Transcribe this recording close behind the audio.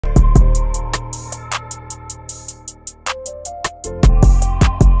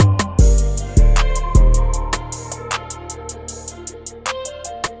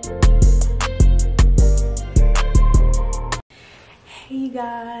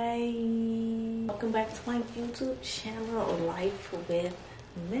guys, welcome back to my YouTube channel, Life with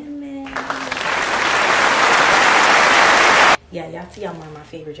Mimi. Yeah, y'all see I'm wearing my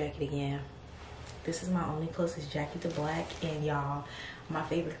favorite jacket again. This is my only closest jacket to black, and y'all, my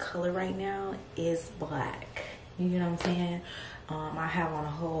favorite color right now is black. You know what I'm saying? I have on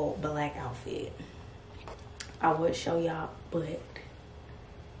a whole black outfit. I would show y'all, but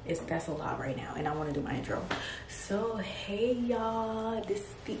that's a lot right now, and I want to do my intro. So hey y'all, this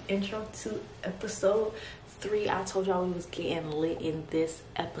is the intro to episode 3. I told y'all we was getting lit in this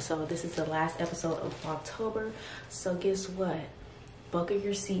episode. This is the last episode of October, so guess what? Buckle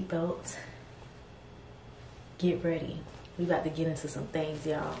your seatbelts, get ready. We about to get into some things,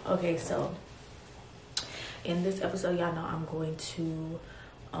 y'all. Okay, so in this episode, y'all know I'm going to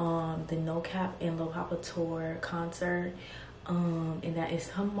the No Cap and Lil Poppa tour concert, and that is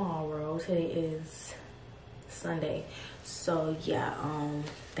tomorrow. Today is Sunday, so yeah,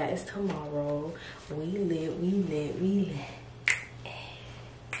 that is tomorrow. We lit.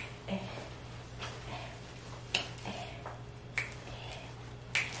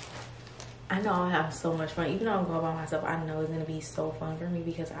 I know I'll have so much fun. Even though I'm going by myself, I know it's gonna be so fun for me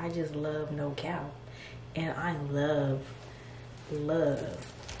because I just love No Cap, and I love Lil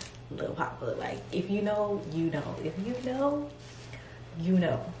Poppa. Like, if you know, you know. If you know, you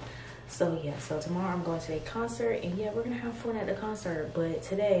know. So yeah, so tomorrow I'm going to a concert, and yeah, we're gonna have fun at the concert. But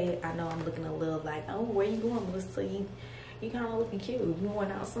today, I know I'm looking a little like, oh, where you going, Melissa? You kind of looking cute. You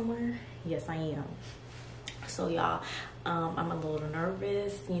going out somewhere? Yes, I am. So y'all, I'm a little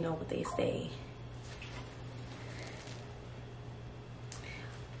nervous. You know what they say.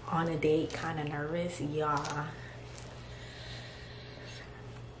 On a date, kind of nervous, y'all.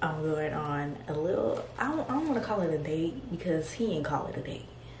 I'm going on a little, I don't want to call it a date because he ain't call it a date,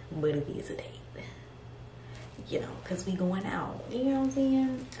 but it is a date, you know, because we going out, you know what I'm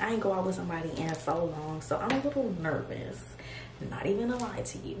saying? I ain't go out with somebody in so long, so I'm a little nervous, not even gonna lie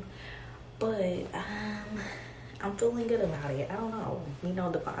to you, but I'm feeling good about it. I don't know, you know,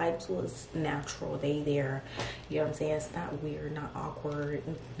 the vibes was natural, they there, you know what I'm saying? It's not weird, not awkward,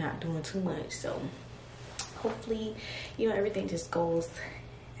 not doing too much, so hopefully, you know, everything just goes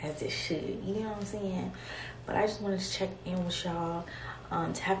as it should, you know what I'm saying? But I just wanted to check in with y'all,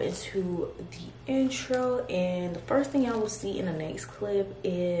 tap into the intro, and the first thing y'all will see in the next clip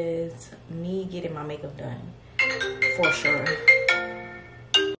is me getting my makeup done, for sure.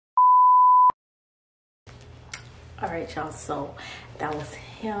 All right, y'all, so that was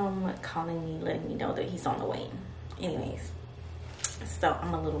him calling me, letting me know that he's on the way. Anyways, so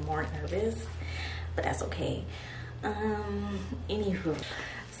I'm a little more nervous, but that's okay. Anywho,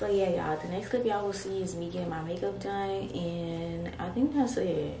 so yeah, y'all, the next clip y'all will see is me getting my makeup done, and I think that's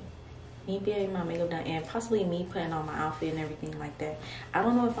it. Me getting my makeup done, and possibly me putting on my outfit and everything like that. I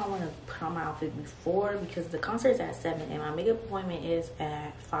don't know if I want to put on my outfit before, because the concert's at 7 and my makeup appointment is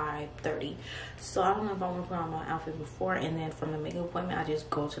at 5:30. So I don't know if I want to put on my outfit before, and then from the makeup appointment I just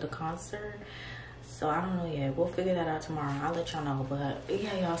go to the concert. So I don't know yet. We'll figure that out tomorrow. I'll let y'all know. But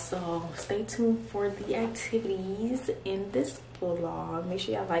yeah, y'all, so stay tuned for the activities in this vlog. Make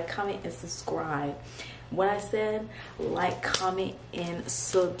sure y'all like, comment, and subscribe. What I said, like, comment, and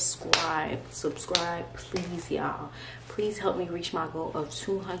subscribe. Subscribe, please, y'all. Please help me reach my goal of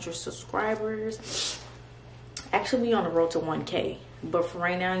 200 subscribers. Actually, we on the road to 1K. But for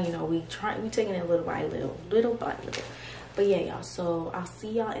right now, you know, we taking it little by little. Little by little. But yeah, y'all, so I'll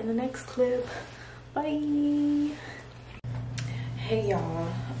see y'all in the next clip. Bye. Hey y'all,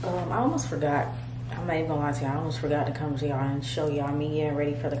 I almost forgot. I'm not even gonna lie to y'all, I almost forgot to come to y'all and show y'all me getting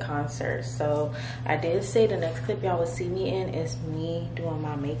ready for the concert. So I did say the next clip y'all will see me in is me doing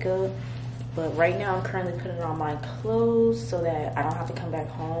my makeup, but right now I'm currently putting on my clothes so that I don't have to come back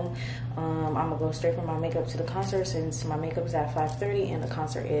home. I'm gonna go straight from my makeup to the concert, since my makeup is at 5:30 and the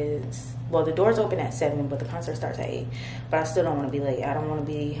concert is, well, the doors open at 7, but the concert starts at 8. But I still don't want to be late. I don't want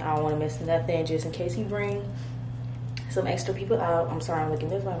to miss nothing, just in case he bring some extra people out. I'm sorry, I'm looking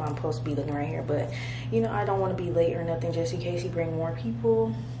this way. I'm supposed to be looking right here, but you know, I don't want to be late or nothing, just in case he bring more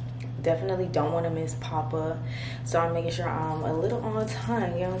people. Definitely don't want to miss Poppa, so I'm making sure I'm a little on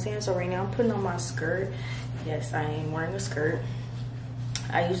time, you know what I'm saying? So right now I'm putting on my skirt. Yes, I am wearing a skirt.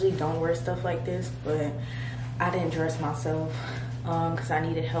 I usually don't wear stuff like this, but I didn't dress myself because I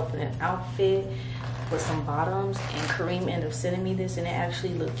needed help in an outfit with some bottoms, and Kareem ended up sending me this, and it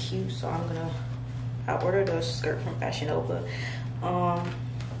actually looked cute, so I ordered a skirt from Fashion Nova.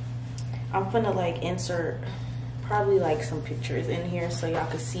 I'm gonna like insert probably like some pictures in here so y'all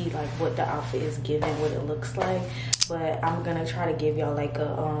can see like what the outfit is giving, what it looks like. But I'm gonna try to give y'all like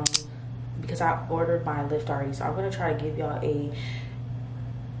a, because I ordered my lift already, so I'm gonna try to give y'all a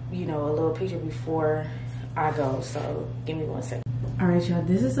you know, a little picture before I go. So give me 1 second. All right, y'all,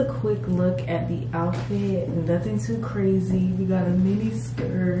 this is a quick look at the outfit. Nothing too crazy. We got a mini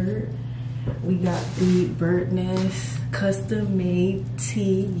skirt. We got the Bird Nest custom made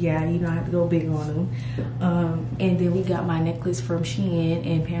tee. Yeah, you know, I have to go big on them. And then we got my necklace from Shein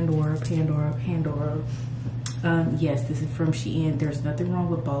and Pandora. Yes, this is from Shein. There's nothing wrong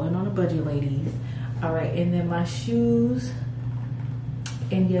with balling on a budget, ladies. All right, and then my shoes.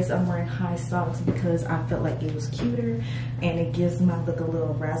 And yes, I'm wearing high socks because I felt like it was cuter and it gives my look a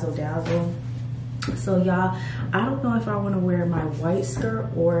little razzle dazzle. So y'all, I don't know if I want to wear my white skirt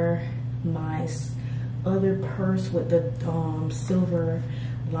or my other purse with the silver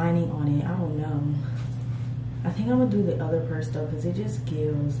lining on it. I don't know. I think I'm gonna do the other purse though because it just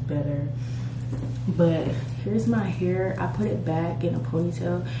gives better. But here's my hair. I put it back in a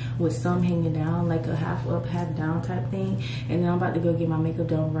ponytail with some hanging down, like a half up, half down type thing. And then I'm about to go get my makeup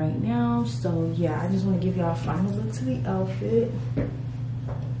done right now. So yeah, I just want to give y'all a final look to the outfit.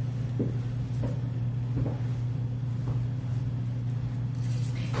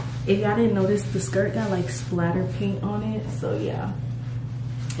 If y'all didn't notice, the skirt got like splatter paint on it. So yeah,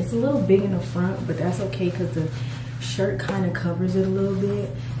 it's a little big in the front, but that's okay because the shirt kind of covers it a little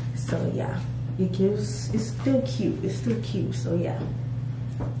bit. So yeah, it's still cute. So yeah.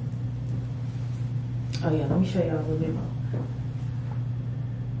 Oh yeah, let me show y'all a little bit more.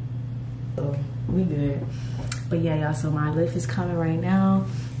 So we good. But yeah, y'all, so my lift is coming right now.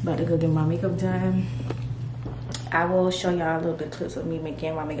 About to go get my makeup done. I will show y'all a little bit of clips of me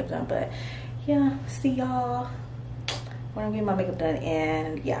getting my makeup done, but yeah, see y'all when I'm getting my makeup done,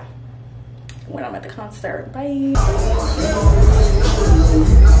 and yeah, when I'm at the concert. Bye.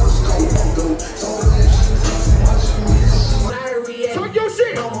 Talk your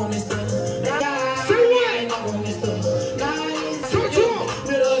shit. Say what? Talk to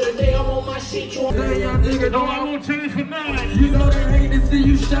him. No, I won't change for nothing. You know they hate to see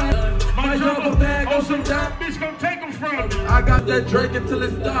you shine. My jumper bag on some That bitch gonna take them from me. I got that drink until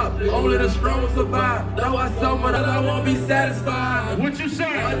it stops. Only the strong will survive. Though I someone that I won't be satisfied. What you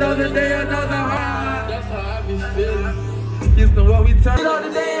say? Another day, another high. That's how I be feeling. Houston, what we tell you on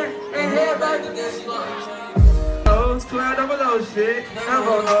the dance and head back to this one. Oh, square double O shit. I'm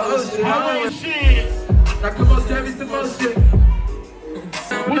on the O shit. Oh shit. Now come on, tell me some more shit.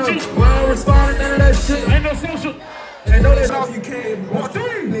 What you? Well, responding to that shit. Ain't no social. Ain't no that off you came. 1, 2,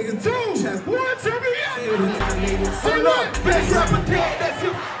 nigga, 2, 1, 2, Say what? Best rapper dead, that's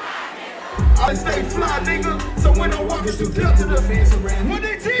you. I stay fly, nigga. So when I'm walking through death to the fence around, what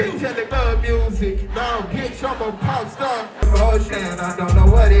they tell you? they tell me love music. Now bitch, I'm a pop star. Ocean, I don't know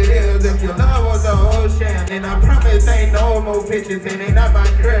what it is. If your love was the ocean, and I promise ain't no more pictures, and they not my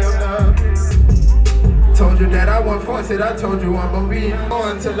crib, no. Told you that I won't force it. I told you I'm gonna be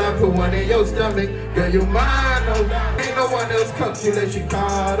on until I put one in your stomach. Girl, you mine, no. Ain't no one else comes you unless you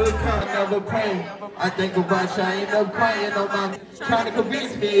call the cop. Never pray. I think about you, I ain't up crying on my trying to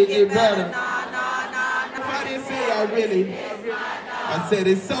convince me it get better. If I didn't say I really, I said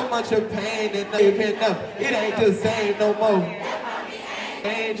it's so much of pain and giving up. It ain't the same no more.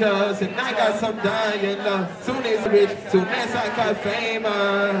 Angels and I got some dying love. Soon as rich, soon as I got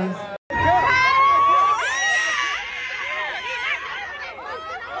famous.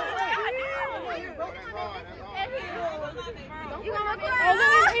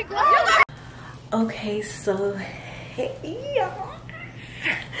 Okay, so hey y'all,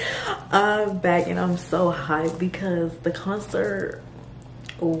 I'm back and I'm so hyped because the concert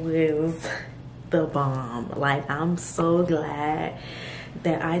was the bomb. Like, I'm so glad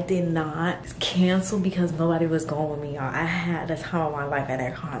that I did not cancel because nobody was going with me, y'all. I had the time of my life at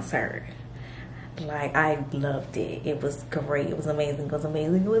that concert. Like, I loved it. It was great. It was amazing. It was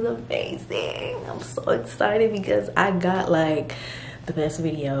amazing. It was amazing. I'm so excited because I got like the best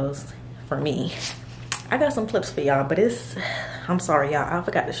videos for me. I got some clips for y'all, but I'm sorry y'all, I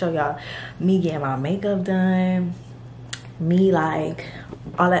forgot to show y'all me getting my makeup done, me like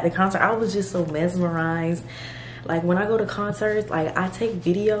all at the concert. I was just so mesmerized. Like, when I go to concerts, like, I take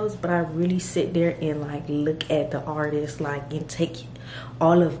videos, but I really sit there and like look at the artist, like, and take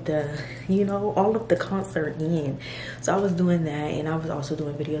all of the, you know, all of the concert in. So I was doing that, and I was also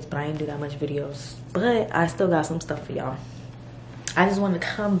doing videos, but I didn't do that much videos, but I still got some stuff for y'all. I just want to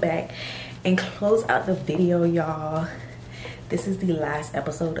come back and close out the video, y'all. This is the last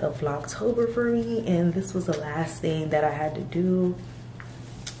episode of Vlogtober for me, and this was the last thing that I had to do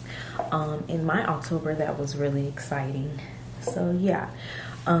in my October that was really exciting. So yeah,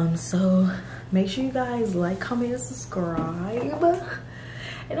 so make sure you guys like, comment, and subscribe,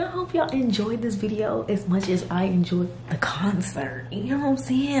 And I hope y'all enjoyed this video as much as I enjoyed the concert. You know what I'm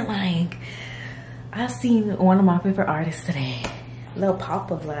saying? Like, I seen one of my favorite artists today, Lil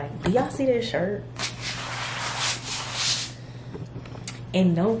Poppa. Like, do y'all see this shirt?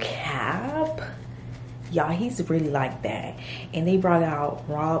 And no cap, y'all, he's really like that. And they brought out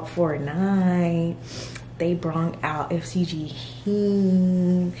Rob 49. They brought out FCG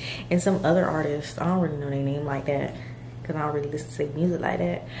Heen and some other artists. I don't really know their name like that because I don't really listen to their music like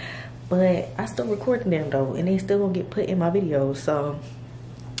that. But I still recording them though, and they still gonna get put in my videos. So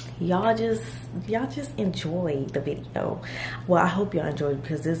y'all just enjoy the video. Well, I hope y'all enjoyed,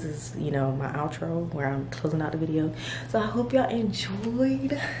 because this is, you know, my outro where I'm closing out the video. So I hope y'all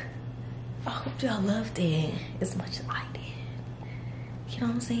enjoyed. I hope y'all loved it as much as I did. You know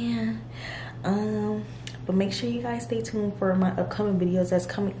what I'm saying? But make sure you guys stay tuned for my upcoming videos that's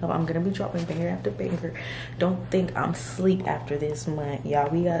coming up. I'm gonna be dropping banger after banger. Don't think I'm sleep after this month, y'all.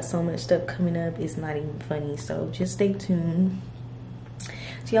 We got so much stuff coming up, it's not even funny. So just stay tuned.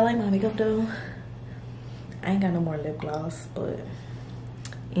 Do y'all like my makeup though? I ain't got no more lip gloss,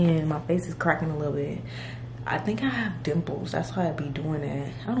 and my face is cracking a little bit. I think I have dimples. That's why I be doing that.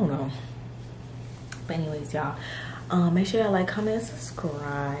 I don't know. But anyways, y'all, make sure y'all like, comment, and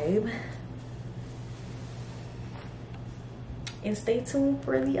subscribe. And stay tuned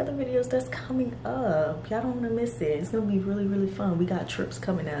for the other videos that's coming up. Y'all don't want to miss it. It's gonna be really, really fun. We got trips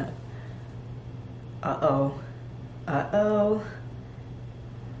coming up. Uh-oh.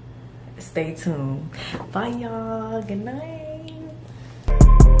 Stay tuned. Bye, y'all. Good night.